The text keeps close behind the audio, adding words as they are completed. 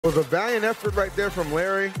It was a valiant effort right there from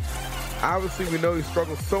Larry. Obviously, we know he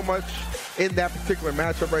struggled so much in that particular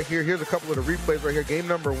matchup right here. Here's a couple of the replays right here. Game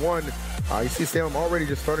number one, you see Salem already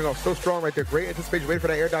just starting off so strong right there. Great anticipation, waiting for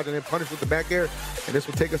that air dodge and then punish with the back air. And this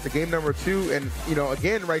will take us to game number two. And, you know,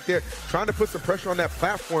 again, right there, trying to put some pressure on that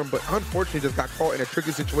platform, but unfortunately just got caught in a tricky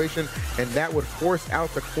situation. And that would force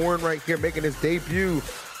out the corn right here, making his debut.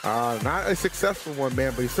 Not a successful one,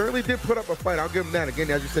 man, but he certainly did put up a fight. I'll give him that. Again,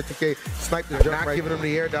 as you said, TK sniped the jump, not giving him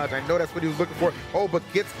the air dodge. I know that's what he was looking for. Oh, but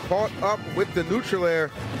gets caught up with the neutral air.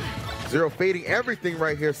 Zero fading everything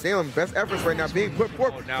right here. Salem, best efforts right now being put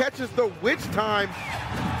forth. Oh, no. Catches the witch time.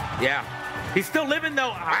 Yeah. He's still living though.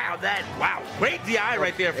 Wow. Great DI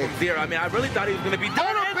right there from Zero. I mean, I really thought he was going to be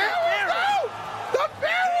done. The barrels, though! The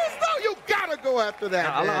barrels, though! You gotta go after that.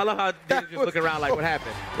 I love how Daniel's just looking around like, what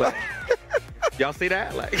happened? Like, y'all see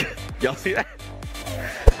that? Like, y'all see that?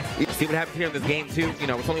 See what happens here in this game, too. You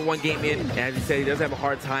know, it's only one game in. And as you said, he does have a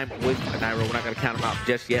hard time with Nairo. We're not going to count him out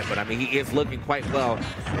just yet. But, I mean, he is looking quite well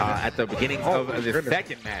at the beginning of the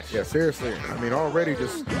second match. Yeah, seriously. I mean, already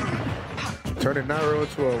just turning Nairo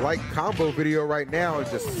into a light combo video right now and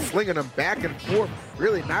just slinging him back and forth.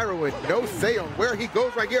 Really, Nairo with no say on where he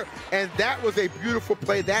goes right here. And that was a beautiful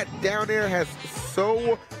play. That down air has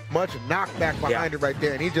so much knockback behind it right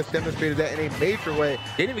there, and he just demonstrated that in a major way.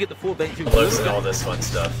 They didn't even get the full thing too. Losing all this fun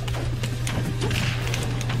stuff.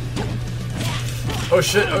 Oh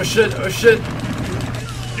shit! Oh shit! Oh shit!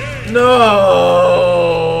 No!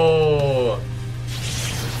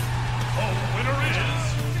 Winner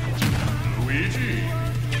is Luigi.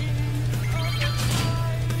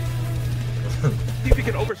 See if he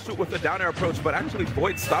can overshoot with the down air approach, but actually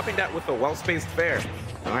Void stopping that with a well-spaced fair.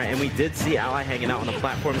 All right, and we did see Ally hanging out on the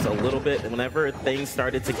platforms a little bit whenever things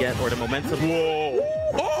started to get, or the momentum. Whoa!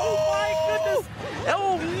 Oh my goodness!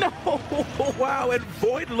 Oh no! Wow, and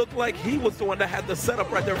Void looked like he was the one that had the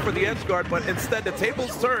setup right there for the edge guard, but instead the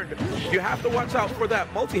tables turned. You have to watch out for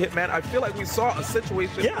that multi-hit, man. I feel like we saw a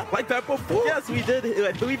situation like that before. Yes, we did.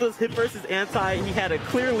 I believe it was hit versus anti. He had a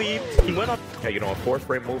clear lead. He went up. Yeah, you know, a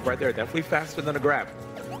 4-frame move right there, definitely faster than a grab.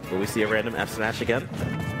 Will we see a random F smash again?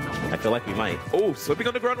 I feel like we might. Oh, slipping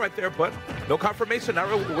on the ground right there, but no confirmation.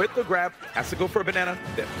 Nairo with the grab, has to go for a banana.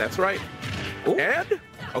 That's right. Ooh. And,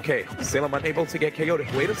 okay, Salem unable to get KO'd.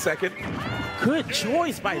 Wait a second. Good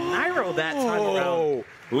choice by Nairo that time around.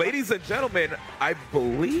 Ladies and gentlemen, I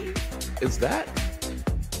believe, is that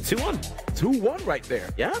 2-1. 2-1 right there.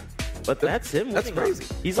 Yeah. But that's him. That's crazy.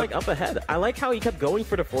 He's like up ahead. I like how he kept going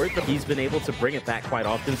for the forward, but he's been able to bring it back quite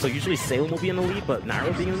often. So usually Salem will be in the lead, but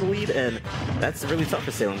Nairo being in the lead, and that's really tough for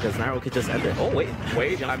Salem because Nairo could just end it. Oh wait,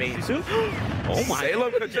 I mean, too soon. Oh my!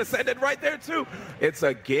 Salem could just end it right there too. It's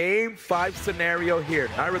a game 5 scenario here.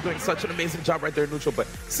 Nairo doing such an amazing job right there in neutral, but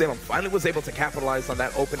Salem finally was able to capitalize on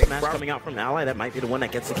that opening match coming out from Ally. That might be the one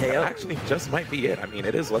that gets the KO. Actually, just might be it. I mean,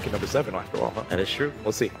 it is lucky number 7 after all. Huh? That is true.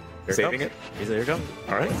 We'll see. Here Saving it. Here it comes.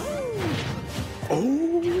 All right.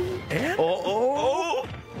 Oh, and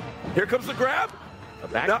here comes the grab.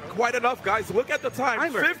 Not quite enough, guys. Look at the time.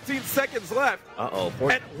 Timer. 15 seconds left. Uh-oh.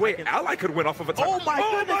 And wait, Ally could win off of a timer. Oh my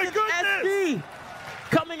goodness. SD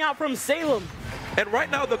coming out from Salem. And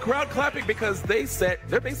right now the crowd clapping because they're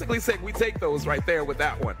basically saying we take those right there with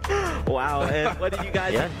that one. Wow. And what did you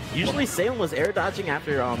guys? Usually Salem was air dodging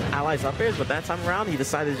after Ally's up airs, but that time around he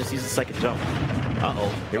decided to just use the second jump.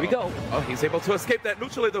 Here we go. Oh, he's able to escape that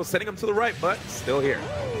neutral though, sending him to the right, but still here.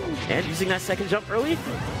 And using that second jump early.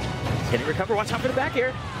 Can he recover? Watch out for the back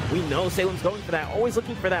air. We know Salem's going for that. Always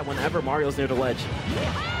looking for that whenever Mario's near the ledge.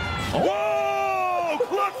 Whoa!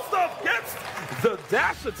 Clutch stuff gets the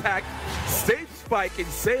dash attack. Safe spike in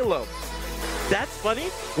Salem. That's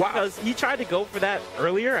funny. Wow. Because he tried to go for that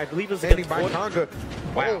earlier. I believe it was against Conga.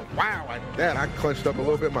 Wow. I clenched up a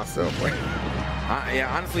little bit myself.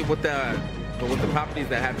 Yeah, honestly, with the properties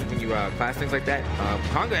that happen when you class things like that,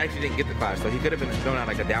 Conga actually didn't get the class, so he could have been thrown out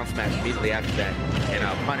like a down smash immediately after that and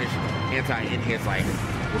punish anti in his like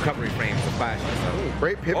recovery frames of clash. So.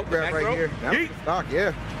 Great pivot grab right here. That was the stock,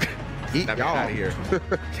 yeah. Eat y'all out of here.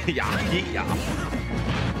 y'all.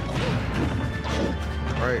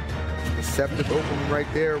 All right, deceptive opening right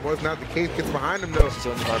there was not the case. Gets behind him though. 非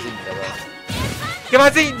常にまずいんだが。いや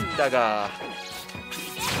まずいんだが。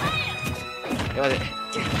いやまずい。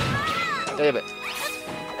大丈夫。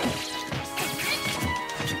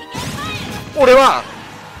俺は。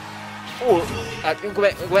ごめ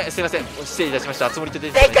んすいません失礼いたしましたつもりと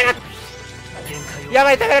出てや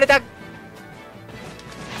ばいたがられた。い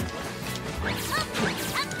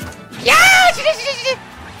やー死ね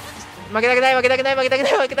負けたくない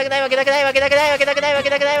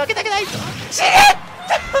死ね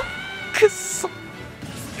くっそ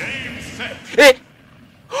え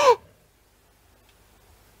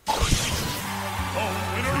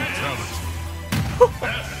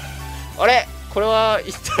これは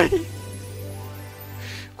一体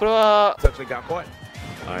これは Essentially got caught.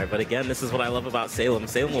 All right, but again, this is what I love about Salem.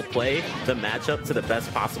 Salem will play the matchup to the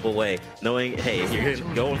best possible way, knowing, hey, if you're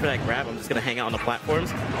going for that grab, I'm just going to hang out on the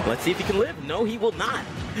platforms. Let's see if he can live. No, he will not.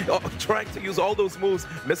 Oh, trying to use all those moves,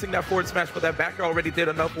 missing that forward smash, but that backer already did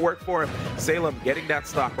enough work for him. Salem getting that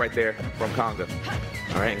stock right there from Conga.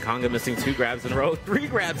 All right, and Conga missing 2 grabs in a row, 3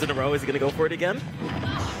 grabs in a row. Is he going to go for it again?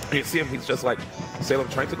 You see him, he's just like, Salem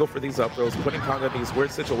trying to go for these up throws, putting Conga in these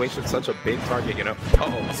weird situations, such a big target, you know.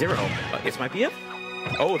 Uh-oh, Zero. This might be it.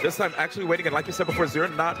 Oh, this time actually waiting, and like you said before, Zero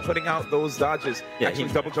not putting out those dodges, Yeah, actually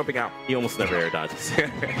double jumping out. He almost never air dodges.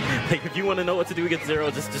 Like, if you want to know what to do against Zero,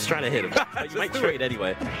 just try to hit him. But you might trade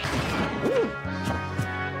anyway.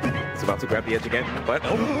 It's about to grab the edge again, but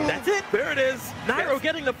Oh, that's it. there it is. Nairo Yes.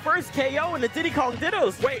 getting the first KO in the Diddy Kong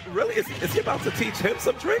Dittos. Wait, really? Is he about to teach him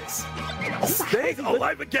some tricks? Staying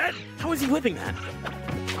alive again. How is he living that?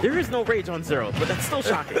 There is no rage on Zero, but that's still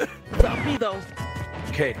shocking. Not me, though.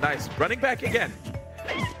 Okay, nice. Running back again.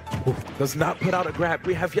 Does not put out a grab.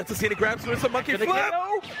 We have yet to see any grabs. There's a monkey Gonna flip.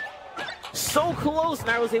 KO. So close.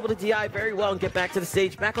 Nairo's able to DI very well and get back to the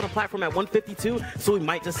stage. Back on the platform at 152, so we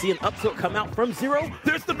might just see an up tilt come out from Zero.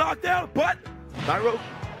 There's the knockdown, but Nairo.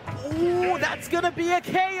 Ooh, that's gonna be a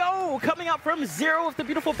KO coming out from Zero with the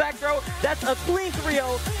beautiful back throw. That's a clean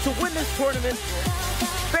 3-0 to win this tournament.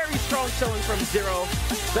 Very strong showing from Zero.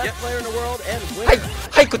 Best player in the world and はい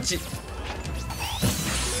winner. はいこっち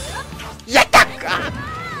やったあ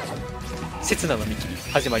刹那の見切り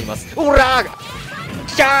始まります。オラー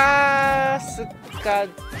キャースカ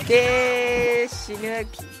で死ぬ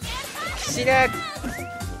死ぬ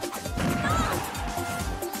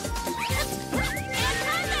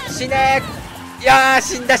死ぬいやー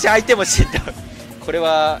死んだし相手も死んだ。これ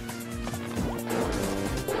は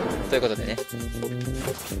ということでね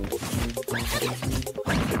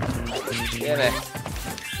やばい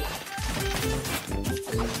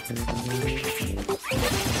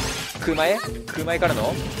空前から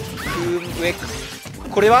の上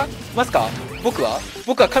これはますか僕は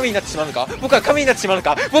神になってしまうのか僕は神になってしまうの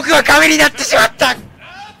か僕は神になってしまった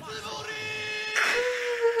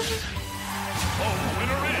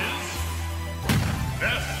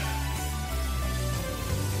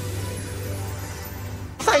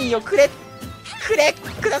サインをくだ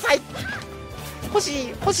さい欲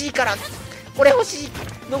しいから俺欲しい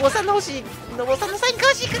のぼさんのサインが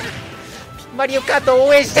欲しいからマリオカートを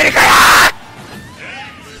応援してるから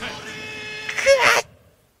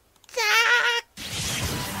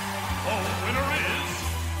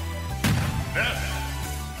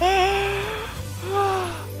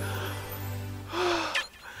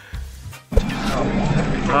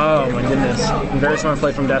Oh my goodness. Very smart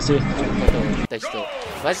play from Desi.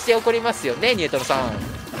 マジで怒りますよねニュートンさん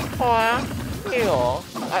はいいいよ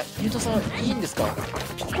あニュートンさんいいんですか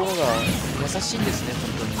心が優しいんですね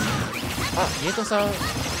本当にあニュートンさん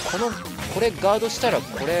これガードしたら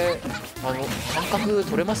これ半角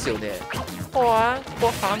取れますよねこれ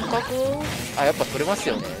半角あやっぱ取れます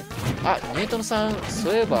よねあニュートンさん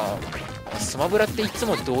そういえばスマブラっていつ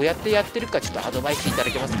もどうやってやってるかちょっとアドバイスいた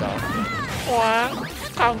だけますか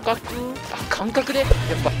感覚でやっ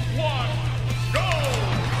ぱ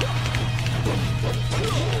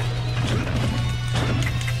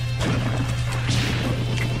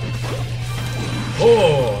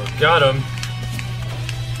Oh, got him.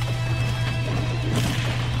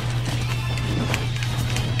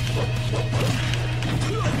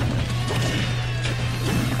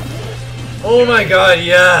 Oh my god,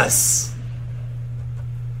 yes!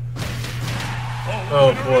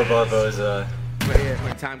 Oh, poor Bubba's,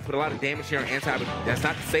 Time put a lot of damage here on anti, but that's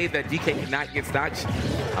not to say that DK cannot get stocked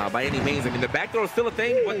by any means. I mean, the back throw is still a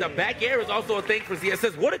thing, but the back air is also a thing for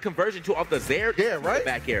ZSS. What a conversion to off the Zair. Yeah, right?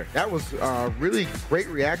 Back air. That was really great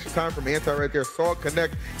reaction time from Anti right there. Saw it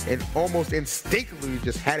connect and almost instinctively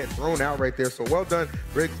just had it thrown out right there. So well done.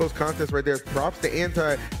 Very close contest right there. Props to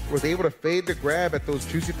Anti. Was able to fade the grab at those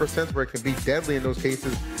juicy percents where it can be deadly in those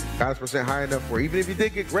cases. Got his percent high enough where even if he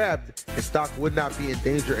did get grabbed, his stock would not be in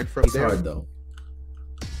danger. And from there, hard though.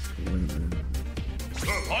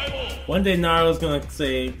 One day Nairo's gonna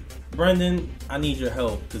say, Brendan, I need your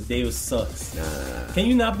help because Davis sucks. Nah. Can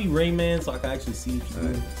you not be Rayman so I can actually see what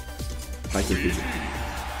you're doing? I can visit.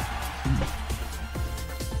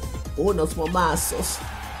 Unos momazos.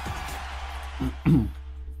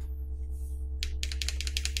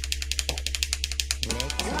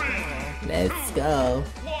 Let's go.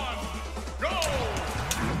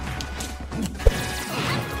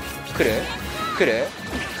 来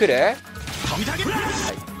るは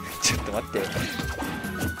いちょっと待って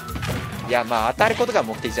いやまあ当たることが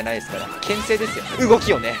目的じゃないですから牽制ですよ動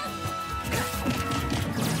きをね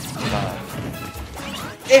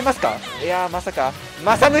いますか？いやー、まさか。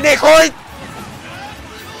正宗来い！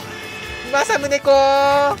正宗子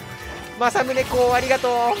ー！正宗子、ありが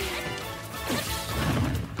と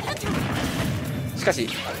う。しかし、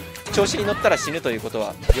調子に乗ったら死ぬということ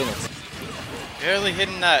は世のつ。Barely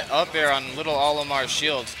hitting that up air on little Olimar's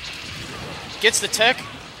shield. Gets the tech.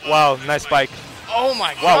 Wow, nice spike. Oh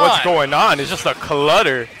my god. Wow, what's going on? It's just a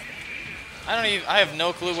clutter. I have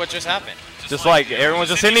no clue what just happened. Just like everyone's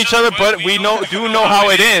just hitting each other, but we do know how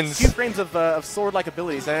it ends. Few frames of sword-like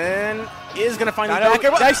abilities, and is gonna find the back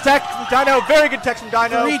air. Nice tech from Dino, very good tech from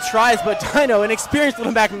Dino. 3 tries, but Dino, an experienced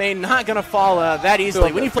little back main, not gonna fall that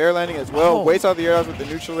easily. When he air landing as well, waits out the air with the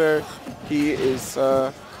neutral air. He is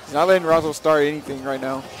not letting Razzle start anything right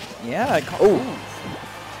now. Yeah. Oh,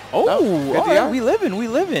 we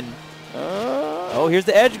living. Oh, here's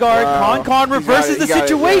the edge guard. Wow. Con reverses the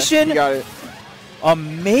situation. He got it.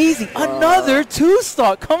 Amazing. Another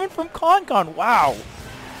 2-stock coming from Con. Wow.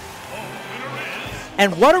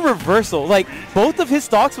 And what a reversal. Like, both of his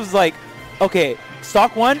stocks was like, okay,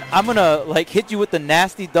 stock 1, I'm going to like hit you with the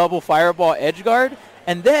nasty double fireball edge guard.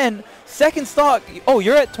 And then second stock, oh,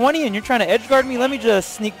 you're at 20 and you're trying to edge guard me. Let me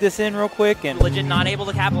just sneak this in real quick. And Legit not able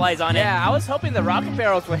to capitalize on it. Yeah, I was hoping the rocket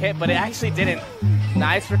barrels would hit, but it actually didn't.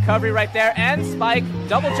 Nice recovery right there, and Spike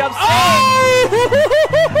double jump save. Oh!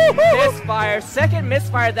 Misfire, second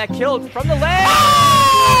misfire that killed from the leg.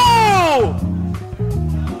 Oh!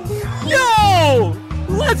 Yo!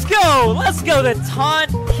 Let's go! The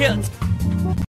taunt kills.